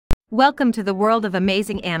Welcome to the world of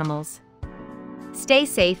amazing animals. Stay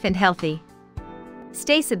safe and healthy.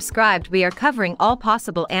 Stay subscribed. We are covering all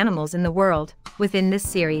possible animals in the world within this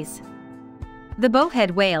series. The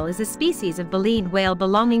bowhead whale is a species of baleen whale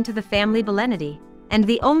belonging to the family Balaenidae, and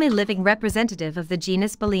the only living representative of the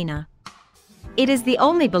genus Balaena. It is the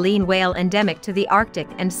only baleen whale endemic to the Arctic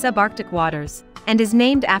and subarctic waters, and is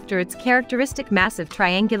named after its characteristic massive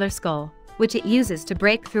triangular skull, which it uses to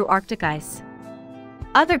break through Arctic ice.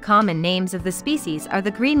 Other common names of the species are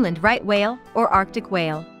the Greenland right whale or Arctic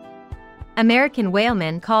whale. American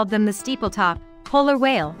whalemen called them the steeple-top, polar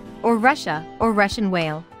whale, or Russian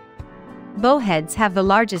whale. Bowheads have the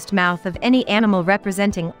largest mouth of any animal,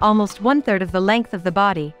 representing almost 1/3 of the length of the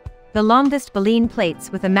body, the longest baleen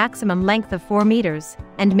plates with a maximum length of 4 meters,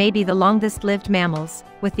 and may be the longest-lived mammals,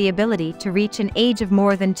 with the ability to reach an age of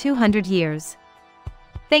more than 200 years.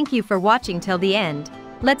 Thank you for watching till the end.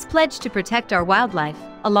 Let's pledge to protect our wildlife,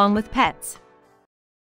 along with pets.